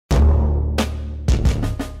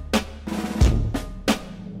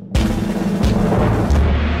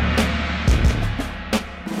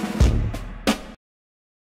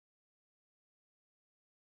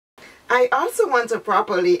I also want to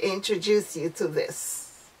properly introduce you to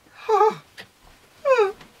this.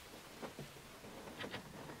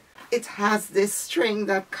 It has this string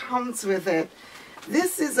that comes with it.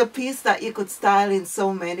 This is a piece that you could style in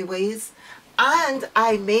so many ways. And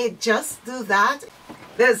I may just do that.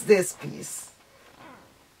 There's this piece.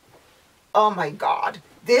 Oh my God.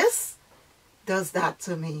 This does that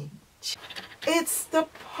to me. It's the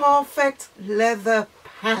perfect leather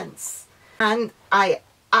pants. And I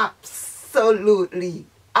absolutely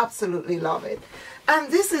love it. And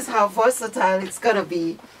this is how versatile it's gonna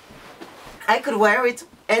be. I could wear it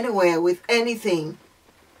anywhere with anything.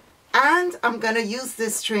 And I'm gonna use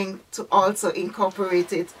this string to also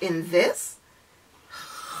incorporate it in this.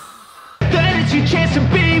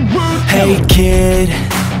 Hey kid,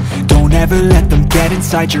 don't ever let them get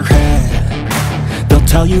inside your head. They'll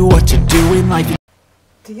tell you what to do in life.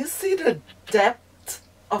 Do you see the depth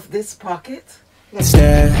of this pocket?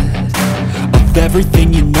 Instead of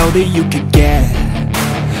everything you know that you could get,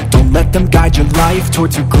 don't let them guide your life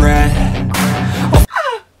towards regret.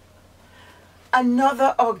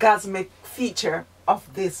 Another orgasmic feature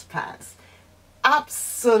of this pants.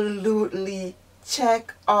 Absolutely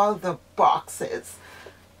check all the boxes.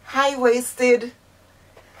 High-waisted,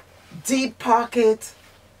 deep pocket,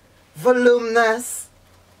 voluminous.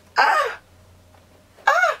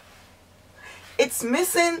 It's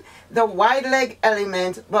missing the wide leg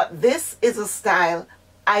element, but this is a style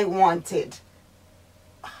I wanted.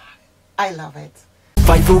 I love it.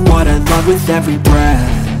 Fight for what I love with every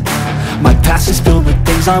breath. My past is filled with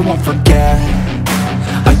things I won't forget.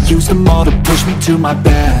 I use them all to push me to my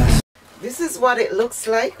best. This is what it looks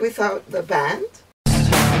like without the band.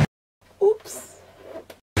 Oops.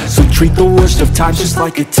 So treat the worst of times just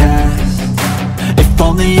like a test. If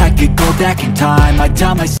only I could go back in time, I'd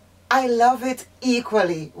tell myself. I love it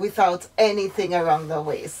equally without anything around the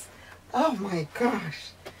waist. Oh my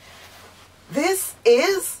gosh. This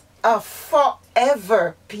is a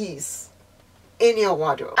forever piece in your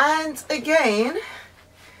wardrobe. And again,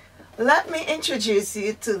 let me introduce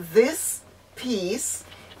you to this piece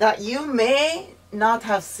that you may not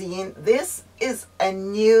have seen. This is a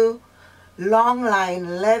new long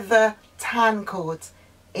line leather tan coat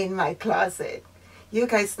in my closet. You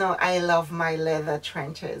guys know I love my leather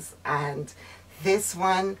trenches, and this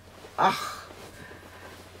one,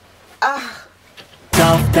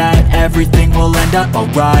 that everything will end up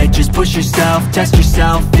alright. Just push yourself, test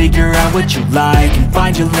yourself, figure out what you like, and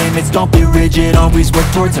find your limits. Don't be rigid, always work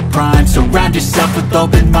towards a prime. Surround yourself with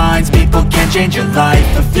open minds, people can change your life.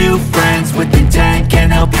 A few friends with intent can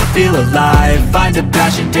help you feel alive. Find a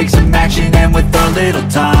passion, take some action, and with a little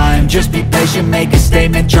time, just be patient, make a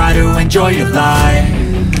statement, try to enjoy your life.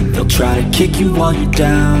 They'll try to kick you while you're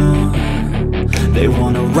down. They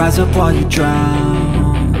wanna rise up while you drown.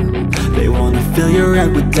 They wanna fill your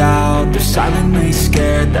head with doubt. They're silently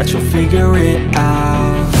scared that you'll figure it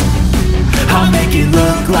out. I'll make it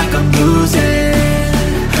look like I'm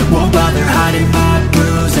losing, won't bother hiding my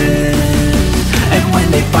bruises. And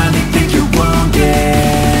when they finally think you're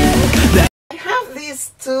wounded, I have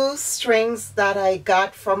these two strings that I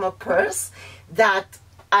got from a purse that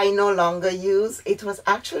I no longer use. It was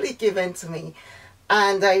actually given to me,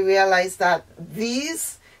 and I realized that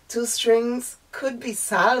these two strings could be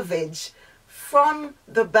salvaged from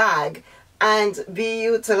the bag and be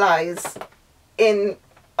utilized in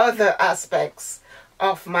other aspects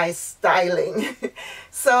of my styling.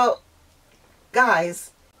 So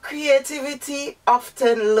guys, creativity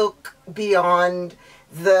often look beyond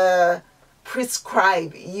the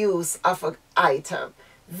prescribed use of an item.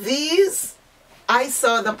 These, I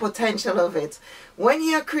saw the potential of it. When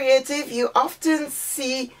you're creative, you often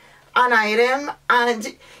see an item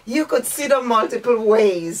and you could see the multiple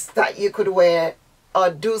ways that you could wear or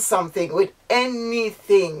do something with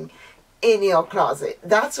anything in your closet.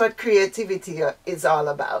 That's what creativity is all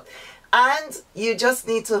about. And you just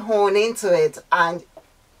need to hone into it and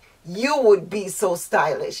you would be so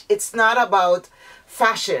stylish. It's not about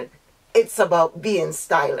fashion, it's about being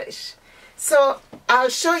stylish. So I'll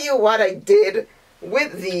show you what I did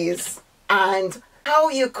with these and how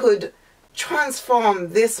you could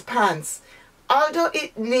transform this pants. Although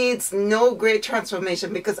it needs no great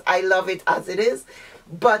transformation because I love it as it is,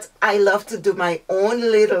 but I love to do my own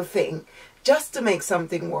little thing just to make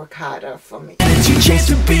something work harder for me. It's your chance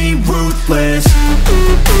to be ruthless.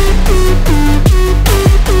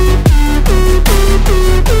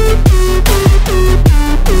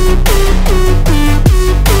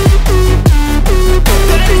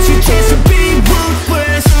 It's your chance to be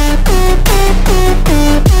ruthless.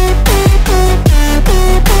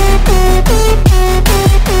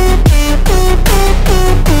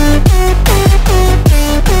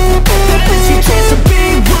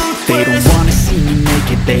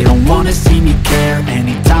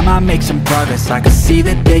 make some progress, I can see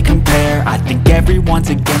that they compare. I think everyone's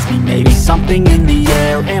against me, maybe something in the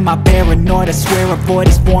air. Am I paranoid? I swear a void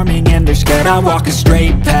is forming and they're scared. I walk a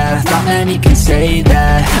straight path, not many can say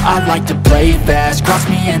that. I like to play fast, cross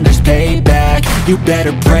me and there's payback. You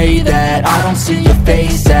better pray that I don't see your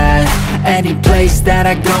face at any place that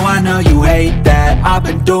I go. I know you hate that. I've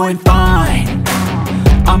been doing fine,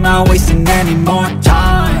 I'm not wasting any more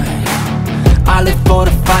time. I live for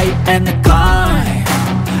the fight and the climb,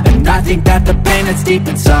 and I think that the pain that's deep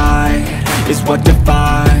inside is what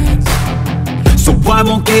defines. So I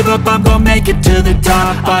won't give up, I'm gonna make it to the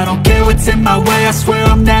top. I don't care what's in my way, I swear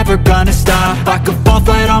I'm never gonna stop. I could fall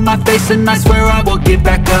flat on my face and I swear I will get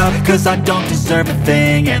back up, cause I don't deserve a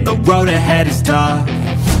thing and the road ahead is tough.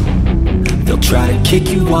 They'll try to kick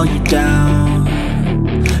you while you're down,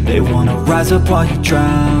 they wanna rise up while you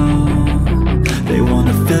drown. They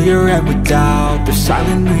wanna fill your head with doubt, they're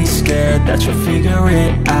silently scared that you'll figure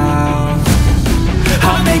it out.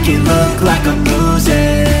 I'll make it look like I'm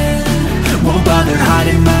losing, won't bother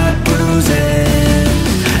hiding my bruises.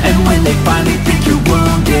 And when they finally think you're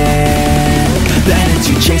wounded, then it's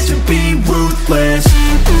your chance to be ruthless.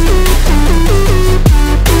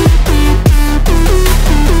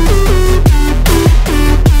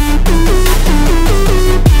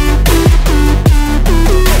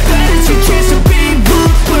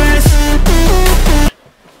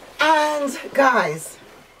 Guys,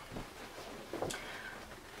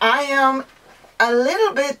 I am a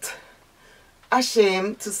little bit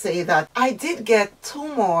ashamed to say that I did get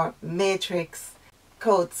 2 more Matrix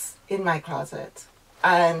coats in my closet,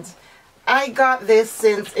 and I got this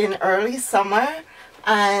since in early summer.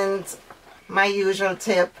 And my usual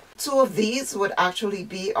tip, 2 of these would actually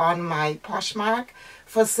be on my Poshmark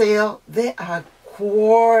for sale. They are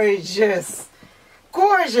gorgeous,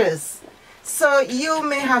 gorgeous. So you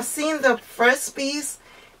may have seen the first piece.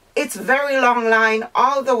 It's very long line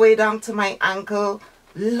all the way down to my ankle.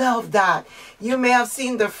 Love that. You may have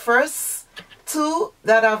seen the first 2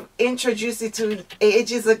 that I've introduced you to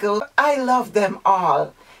ages ago. I love them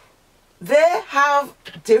all. They have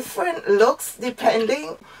different looks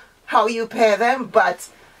depending how you pair them, but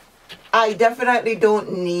I definitely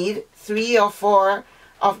don't need 3 or 4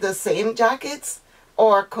 of the same jackets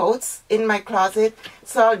or coats in my closet,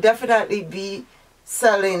 so I'll definitely be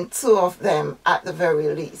selling 2 of them at the very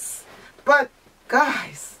least. But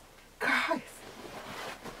guys,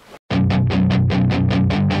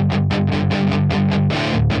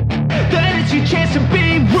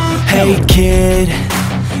 hey kid,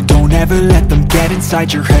 don't ever let them get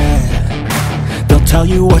inside your head. They'll tell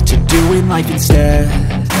you what to do in life instead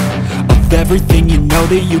of everything you know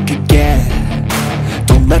that you could get.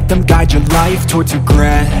 Don't let them guide your life towards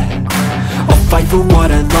regret. I'll fight for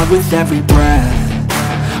what I love with every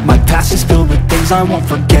breath. My past is filled with things I won't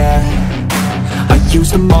forget. I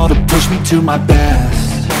use them all to push me to my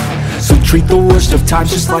best. So treat the worst of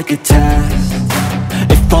times just like a test.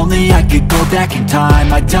 If only I could go back in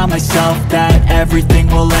time, I'd tell myself that everything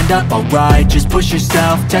will end up alright. Just push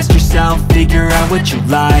yourself, test yourself, figure out what you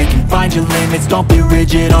like, and find your limits, don't be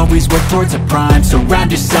rigid, always work towards a prime.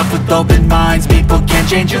 Surround yourself with open minds, people can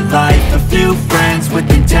change your life. A few friends with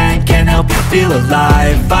intent can help you feel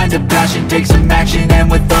alive. Find a passion, take some action, and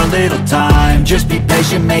with a little time, just be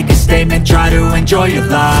patient, make a statement, try to enjoy your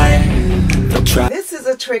life. This is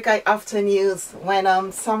a trick I often use when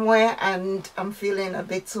I'm somewhere and I'm feeling a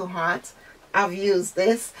bit too hot. I've used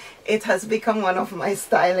this. It has become one of my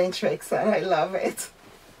styling tricks and I love it.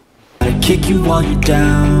 They kick you while you're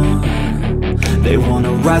down, they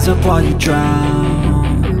wanna rise up while you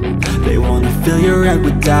drown, they wanna fill your head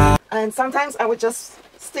with doubt. And sometimes I would just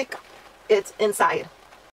stick it inside.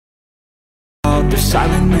 They're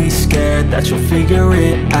silently scared that you'll figure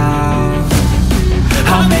it out.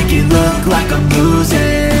 I'll make it look like I'm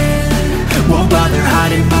losing, won't bother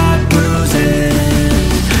hiding my bruises.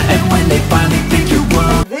 And when they finally think you're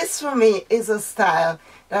wrong, this for me is a style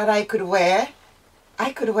that I could wear.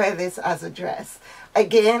 I could wear this as a dress.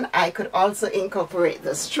 Again, I could also incorporate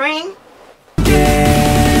the string.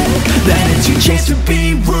 yeah, then it's your chance to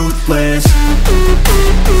be ruthless.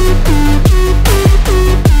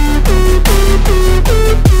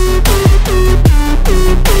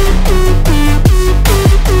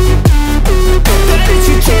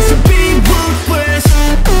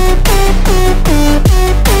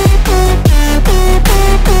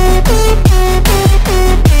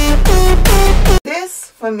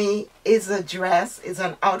 This for me is a dress, is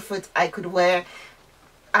an outfit I could wear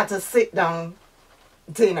at a sit-down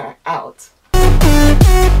dinner out.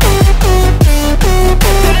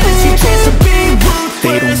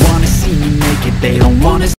 They don't wanna see me naked, they don't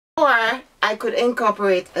wanna. Or I could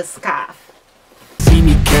incorporate a scarf. See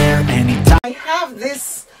me care anytime. I have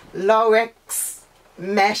this Lorex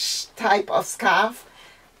mesh type of scarf.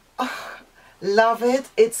 Oh, love it.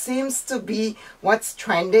 It seems to be what's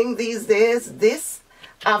trending these days. This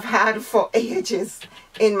I've had for ages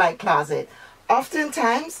in my closet.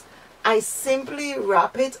 Oftentimes, I simply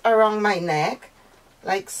wrap it around my neck,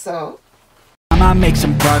 like so. I make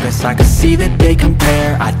some progress, I can see that they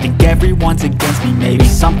compare. I think everyone's against me, maybe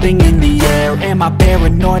something in the air. Am I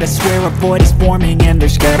paranoid? I swear a void is forming and they're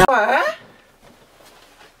scared. Or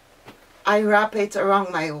I wrap it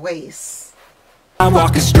around my waist. I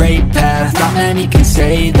walk a straight path, not many can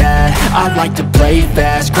say that. I like to play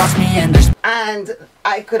fast, cross me and there's And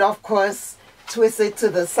I could of course twist it to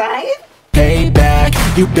the side. payback.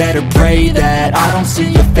 You better pray that I don't see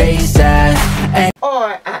your face at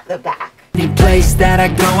Or at the back. any place that I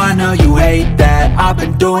go. I know you hate that. I've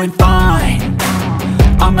been doing fine,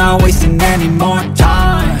 I'm not wasting any more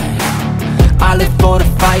time. I live for the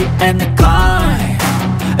fight and the climb,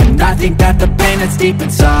 and I think that the pain that's deep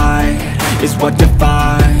inside is what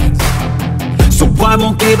defines. So I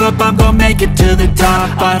won't give up, I'm gonna make it to the top.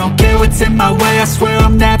 I don't care what's in my way, I swear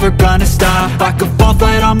I'm never gonna stop. I could fall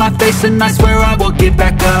flat on my face and I swear I will get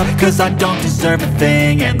back up. Cause I don't deserve a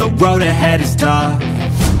thing and the road ahead is tough.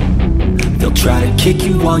 They'll try to kick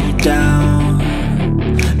you while you're down,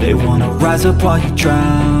 they wanna rise up while you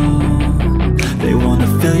drown. They wanna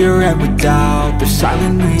fill your head with doubt, they're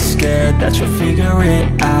silently scared that you'll figure it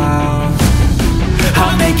out.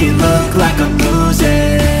 I'll make it look like I'm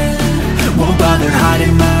losing, won't bother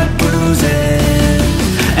hiding my bruises.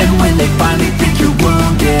 And when they finally think you're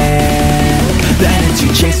wounded, then it's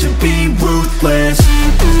your chance to be ruthless.